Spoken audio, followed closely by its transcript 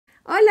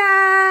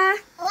Hola!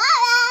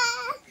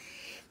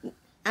 Hola!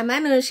 I'm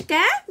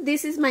Anushka.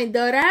 This is my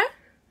daughter,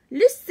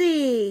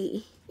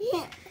 Lucy.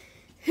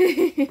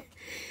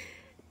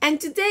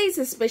 And today is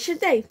a special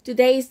day.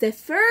 Today is the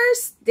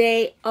first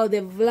day of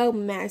the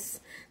Vlogmas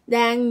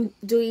that I'm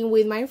doing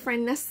with my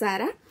friend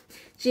Nazar.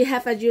 She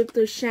have a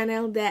YouTube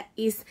channel that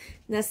is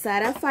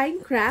Nazar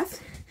Fine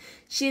Craft.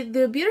 She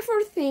do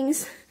beautiful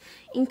things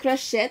in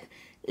crochet,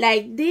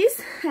 like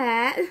this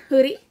hat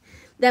hoodie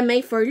that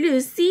made for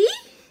Lucy.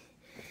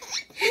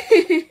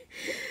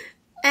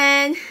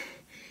 And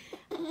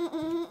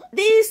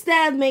this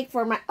that make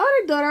for my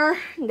other daughter,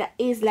 that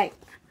is like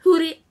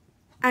hoodie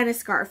and a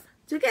scarf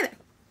together.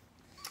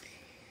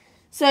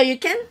 So you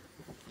can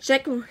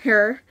check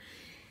her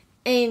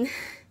in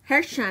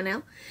her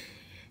channel.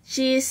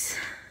 She's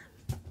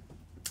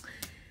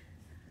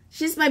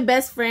my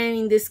best friend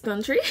in this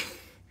country.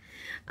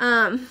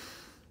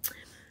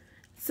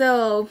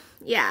 So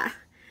yeah,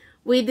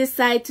 we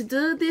decide to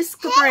do this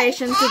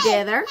cooperation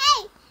together.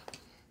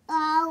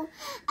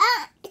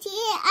 See,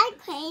 I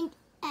paint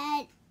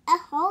a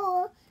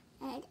hole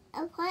and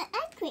a put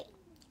ice cream.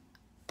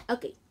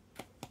 Okay.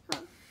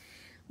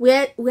 We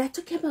are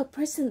talking about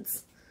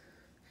presents.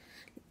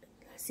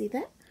 See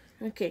that?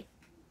 Okay.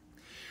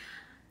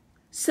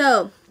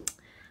 So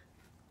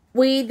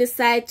we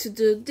decide to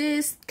do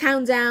this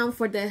countdown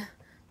for the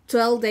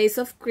 12 days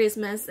of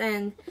Christmas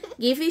and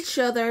give each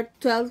other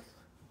 12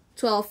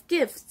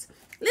 gifts,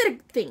 little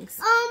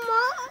things.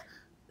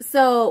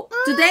 So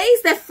today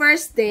is the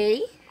first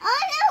day.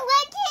 Anna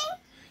working?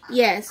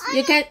 Yes, Anna,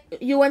 you can.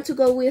 You want to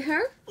go with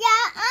her?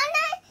 Yeah,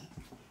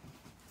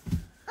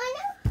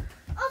 Anna,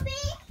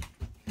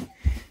 open.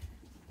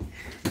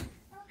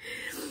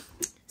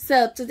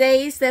 So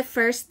today is the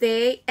first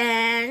day,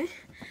 and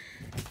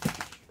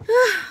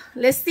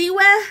let's see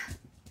what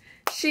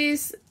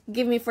she's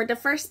giving me for the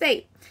first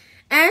day.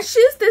 And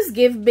she's this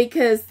gift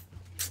because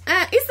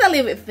it's a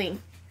little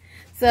thing.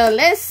 So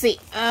let's see.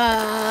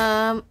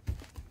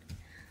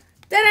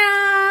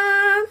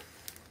 Ta-da!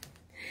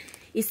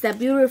 It's a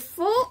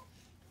beautiful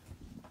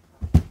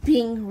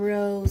pink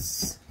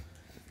rose.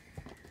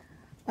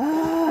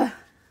 I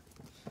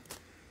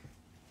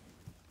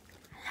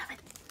love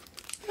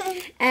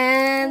it.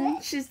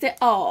 And she's the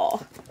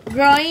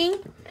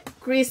growing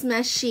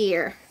Christmas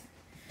cheer.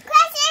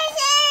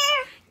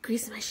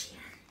 Christmas cheer.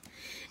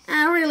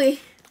 I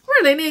really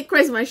need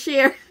Christmas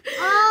cheer. If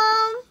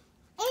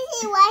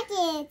you like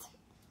it.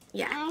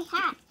 Yeah. I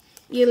have.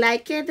 You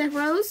like it, the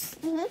rose?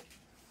 Mm-hmm.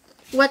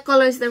 What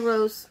color is the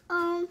rose?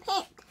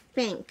 Pink.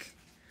 Pink.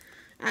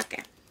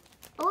 Okay.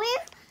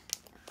 With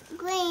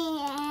green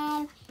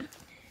and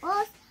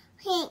with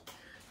pink.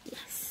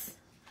 Yes.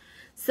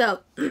 So,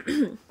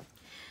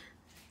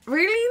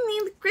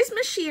 really need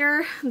Christmas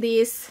cheer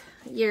this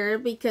year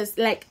because,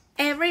 like,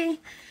 every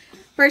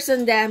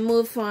person that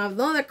moved from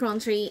another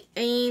country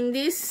in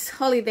these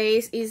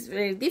holidays is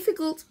very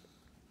difficult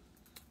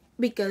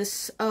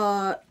because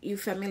your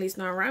family is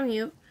not around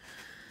you.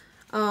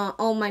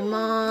 All my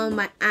mom,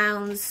 my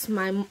aunts,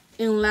 my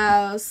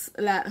in-laws,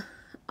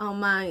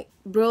 my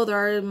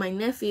brother, my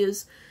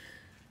nephews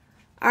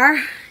are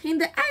in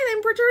the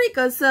island Puerto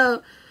Rico.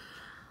 So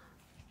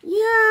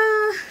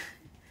yeah,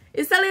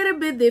 it's a little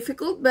bit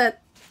difficult, but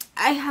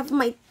I have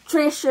my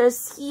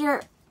treasures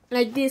here,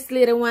 like this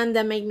little one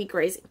that make me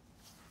crazy.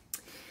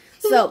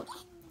 So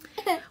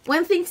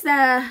one thing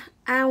that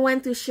I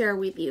want to share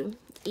with you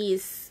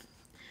is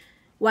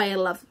why I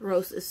love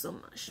roses so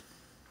much.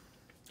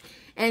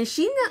 And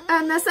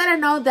Nazara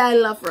knows that I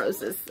love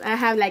roses. I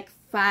have like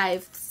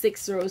 5,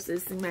 6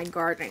 roses in my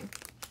garden.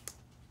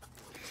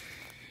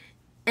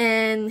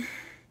 And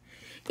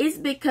it's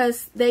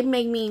because they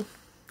make me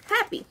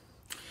happy.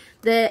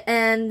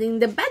 And in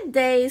the bad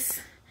days,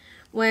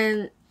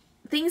 when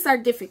things are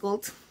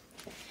difficult,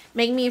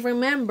 make me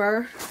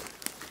remember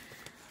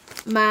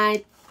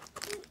my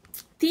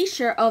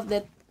teacher of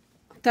the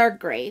 3rd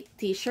grade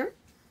teacher.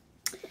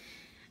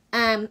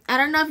 I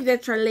don't know if the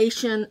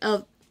translation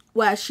of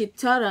what she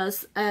taught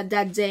us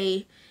that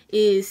day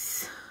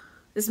is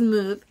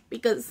smooth,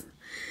 because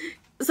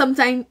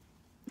sometimes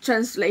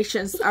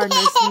translations are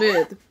not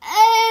smooth.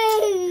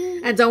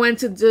 I don't want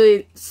to do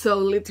it so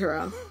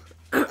literal.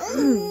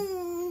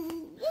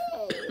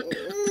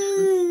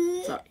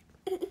 Sorry.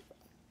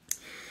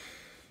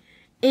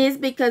 It's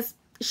because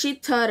she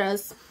taught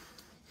us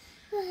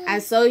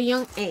at so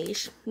young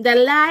age that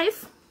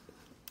life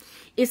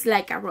is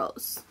like a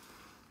rose.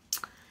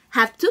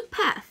 Have 2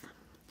 paths.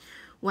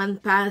 One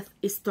path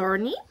is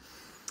thorny,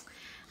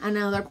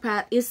 another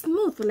path is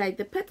smooth like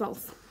the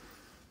petals.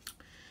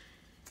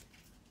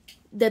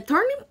 The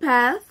thorny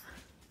path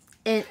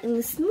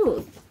is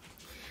smooth,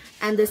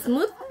 and the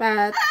smooth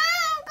path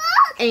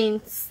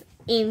ends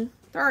in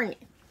thorny.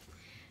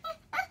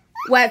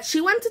 What she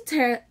wants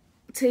to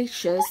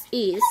teach us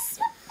is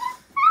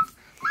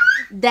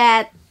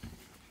that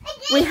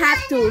we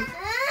have to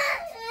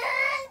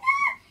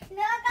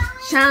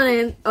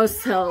challenge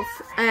ourselves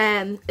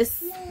and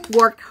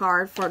work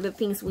hard for the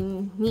things we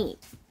need.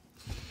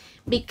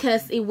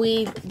 Because if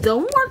we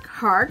don't work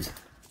hard,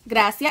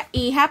 Gracias,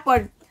 hija,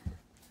 por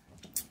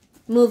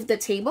move the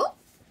table.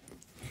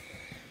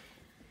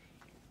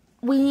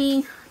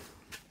 We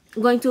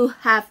going to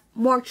have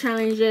more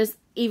challenges,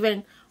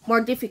 even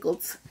more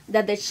difficult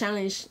than the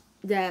challenge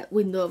that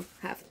we don't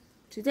have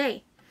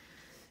today.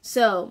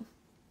 So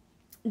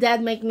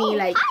that make me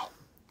like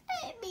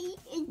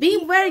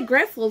be very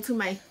grateful to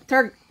my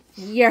third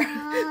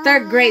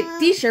grade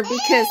teacher,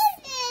 because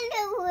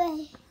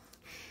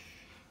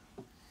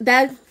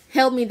that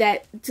helped me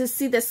to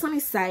see the sunny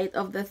side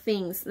of the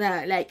things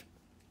that, like,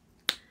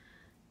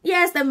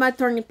 yes, that's my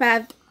turning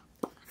path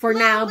for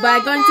now, but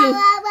I'm going to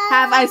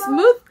have a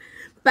smooth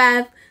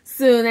path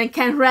soon and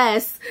can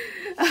rest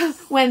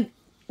when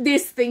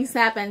these things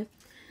happen.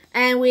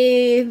 And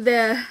with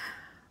the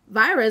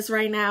virus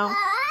right now,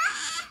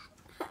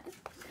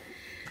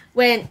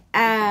 when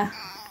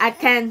I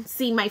can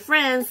see my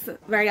friends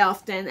very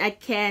often, I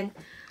can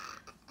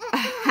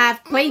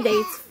have play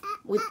dates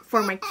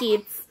for my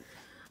kids,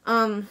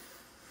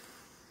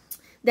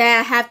 that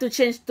I have to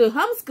change to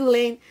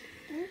homeschooling.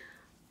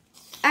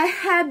 I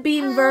have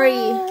been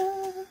very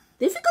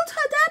difficult to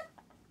adapt,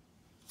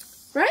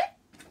 right?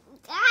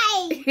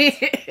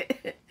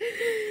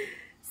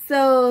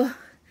 So,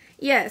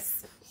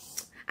 yes,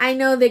 I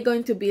know they're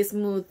going to be a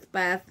smooth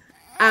path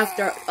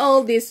after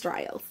all these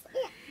trials.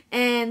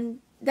 And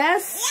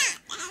that's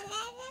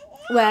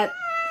what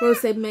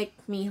Rose make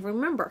me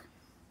remember.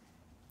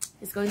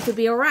 It's going to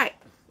be alright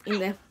in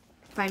the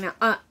final,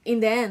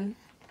 in the end.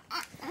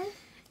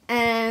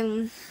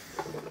 And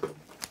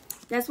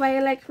that's why I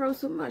like Rose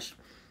so much.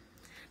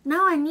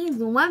 Now I need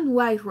one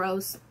white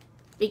rose,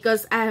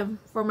 because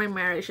for my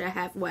marriage I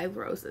have white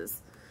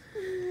roses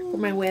for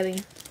my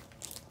wedding.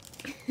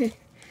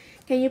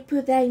 Can you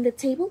put that in the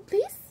table,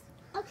 please?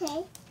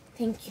 Okay.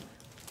 Thank you.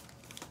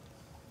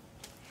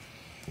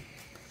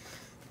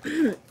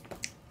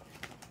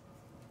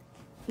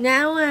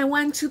 Now I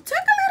want to talk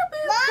a little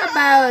bit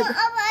about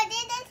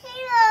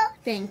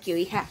thank you,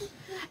 hija.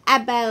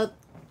 About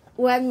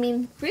what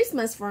means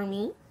Christmas for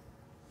me.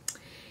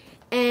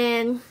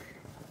 And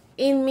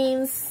it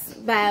means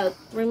about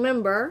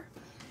remember.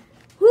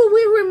 Who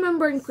we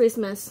remember in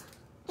Christmas?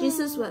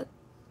 Jesus what?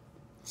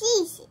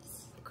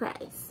 Jesus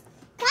Christ.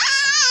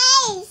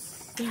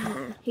 Christ.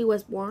 Yeah, he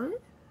was born.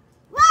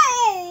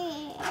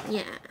 Right.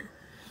 Yeah.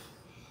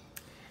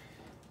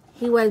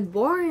 He was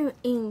born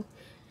in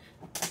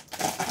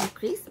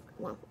Christmas.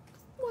 Well,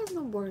 he was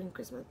not born in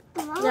Christmas.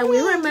 Mom, Yeah, we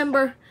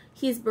remember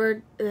his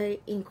birthday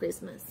in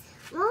Christmas.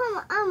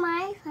 Mom,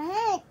 my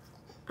friend.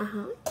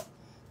 Uh-huh.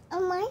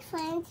 My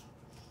friend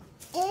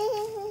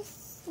is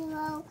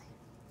slow.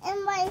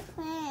 And my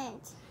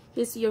friend.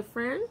 He's your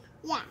friend?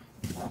 Yeah.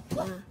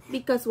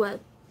 Because what?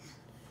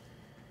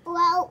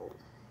 Well.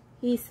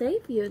 He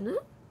saved you, no?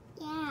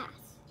 Yes.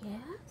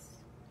 Yes.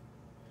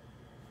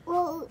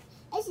 Well,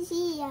 as you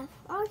see,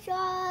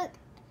 orchard,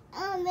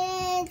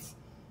 almonds,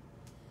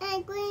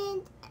 and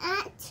green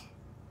at.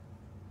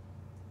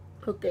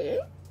 Okay.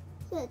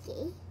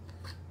 Okay.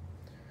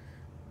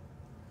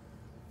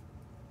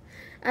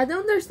 I don't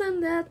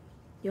understand that.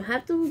 You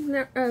have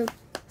to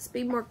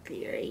speak more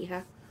clearly,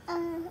 huh?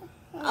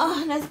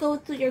 Oh, let's go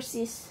to your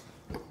sis.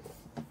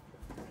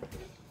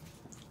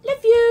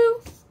 Love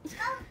you.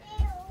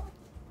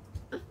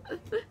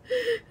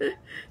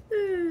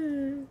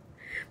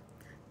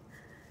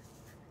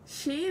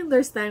 She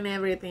understands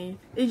everything.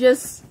 It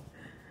just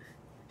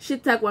she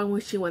talk when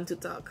she wants to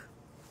talk.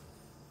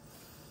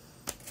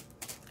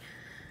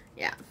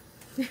 Yeah.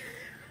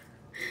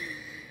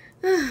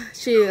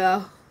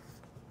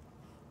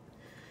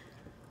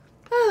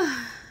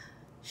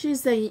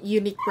 She's a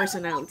unique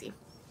personality.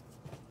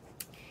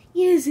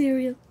 Yes,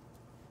 Ariel.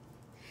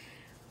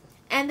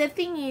 And the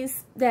thing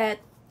is that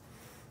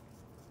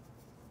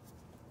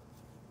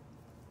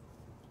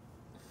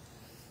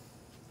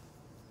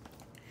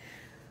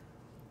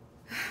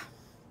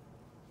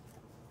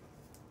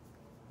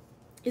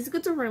it's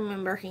good to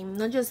remember him,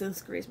 not just in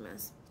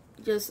Christmas,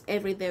 just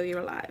every day of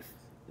your life.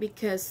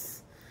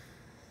 Because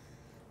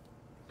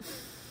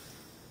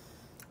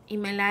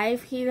in my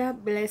life, he has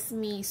blessed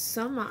me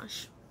so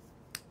much.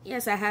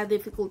 Yes, I had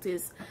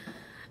difficulties.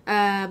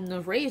 I'm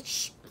not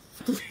rich.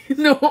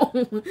 No.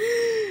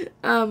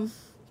 I'm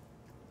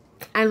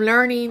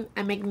learning.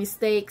 I make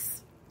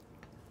mistakes.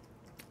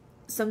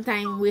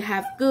 Sometimes we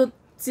have good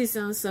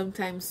seasons,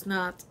 sometimes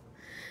not.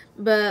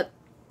 But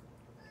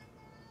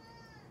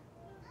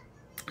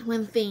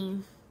one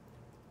thing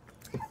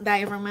that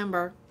I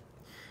remember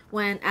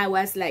when I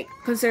was like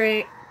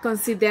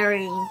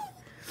considering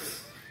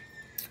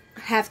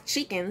have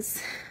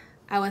chickens,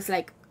 I was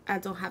like, I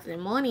don't have the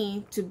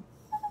money to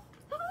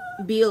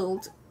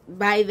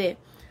buy the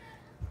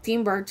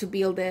timber to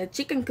build a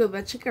chicken coop,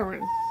 a chicken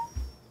run.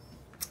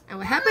 And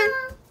what happened?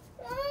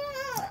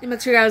 The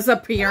materials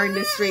appear in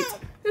the street.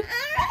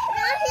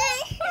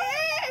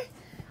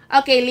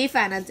 Okay, leave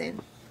Anna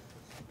then.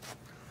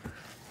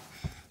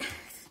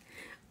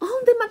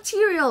 All the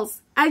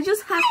materials. I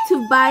just have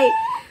to buy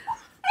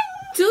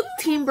 2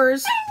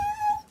 timbers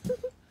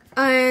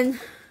and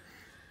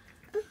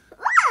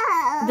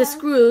the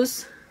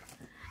screws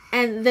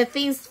and the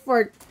things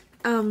for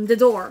the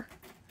door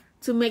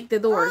to make the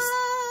doors.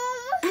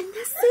 And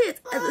that's it.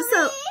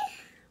 So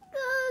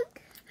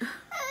look.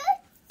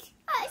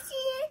 I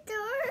see a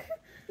door.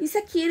 it's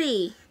a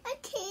kitty. A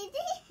kitty?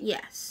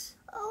 Yes.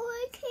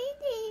 Oh, a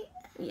kitty.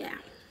 Yeah.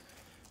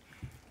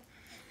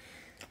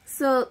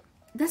 So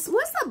that's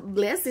what's a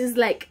bliss is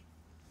like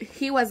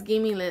he was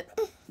giving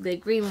the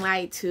green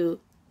light to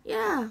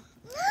and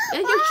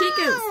your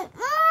chickens.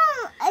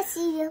 I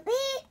see you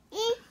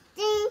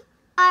eating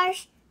our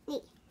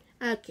meat.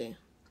 Okay.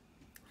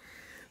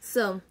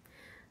 So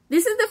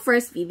this is the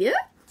first video.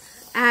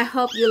 I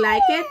hope you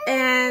like it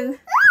and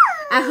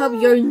I hope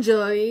you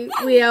enjoy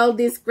with all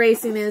this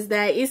craziness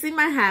that is in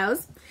my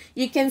house.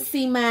 You can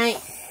see my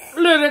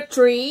little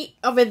tree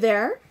over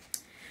there.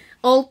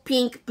 All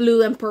pink,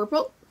 blue, and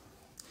purple.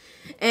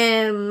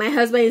 And my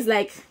husband is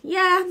like,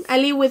 yeah, I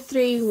live with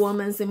 3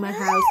 women in my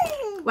house.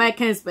 Well, I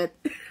can't spit.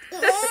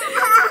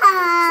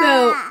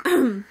 So,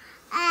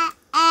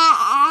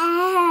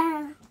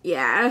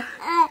 yeah.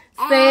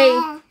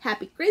 Say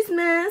Happy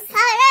Christmas.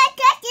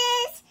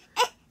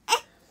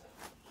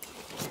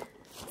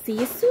 See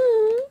you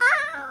soon.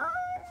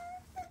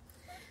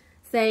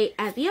 Say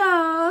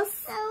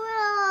adios.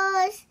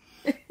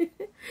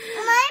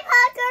 My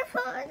pocket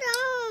photo.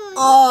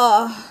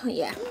 Oh,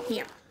 yeah,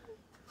 here.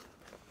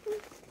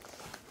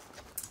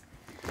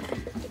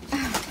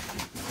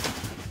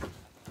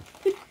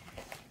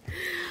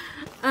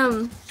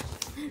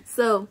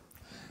 So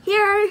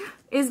here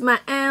is my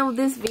end of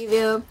this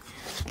video.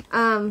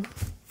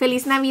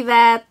 Feliz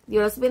Navidad.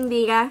 Dios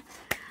bendiga.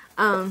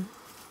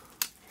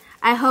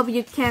 I hope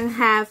you can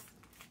have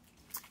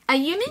a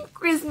unique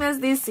Christmas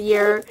this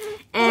year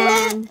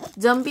and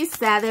don't be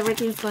sad,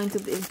 everything's going to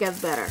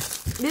get better.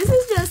 This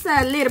is just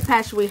a little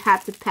patch we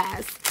have to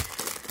pass.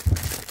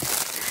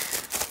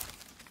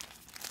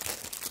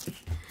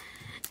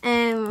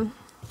 And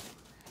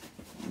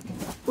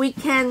we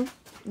can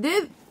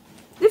do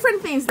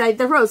different things like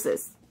the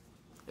roses.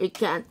 We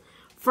can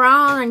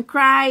frown and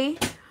cry,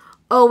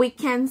 or we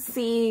can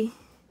see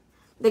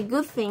the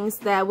good things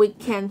that we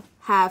can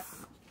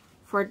have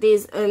for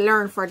this,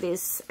 learn for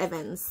these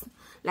events.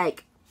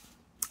 Like,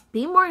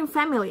 be more in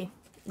family.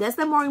 That's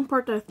the more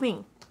important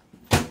thing.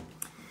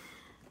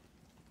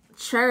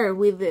 Share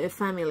with the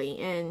family,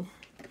 and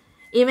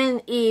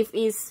even if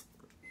it's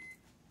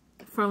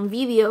from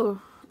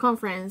video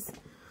conference,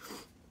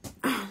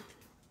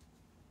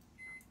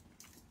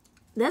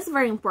 that's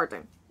very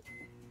important.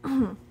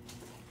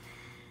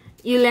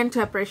 You learn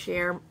to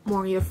appreciate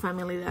more your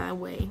family that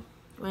way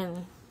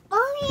when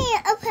Only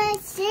a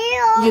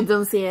pencil. you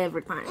don't see it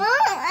every time.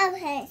 A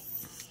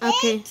pencil.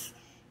 Okay.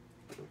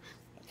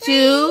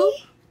 2,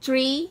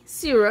 3,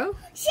 0.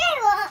 0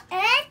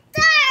 and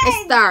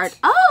Start.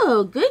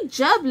 Oh, good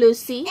job,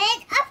 Lucy.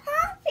 And a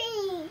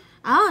puppy.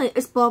 Oh,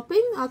 it's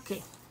popping?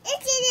 Okay.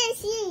 It's in a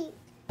sheep.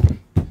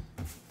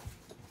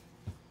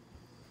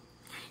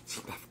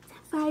 She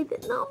doesn't find the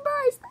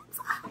numbers. I'm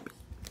so happy.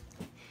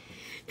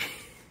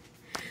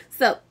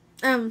 So,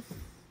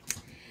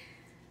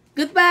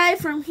 goodbye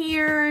from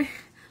here,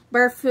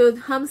 Barefoot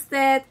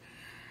Homestead.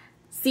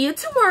 See you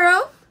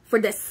tomorrow for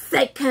the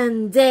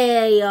 2nd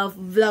day of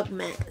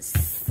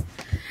Vlogmas.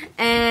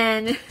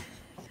 And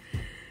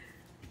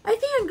I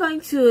think I'm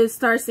going to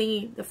start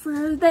singing the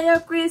first day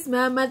of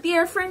Christmas, my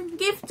dear friend,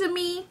 give to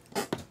me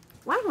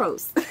 1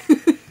 rose.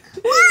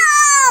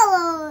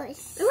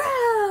 Rose.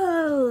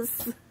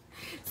 Rose.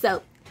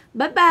 So,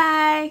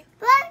 bye-bye.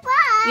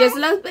 Bye-bye. Dios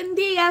los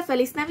bendiga.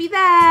 Feliz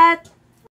Navidad.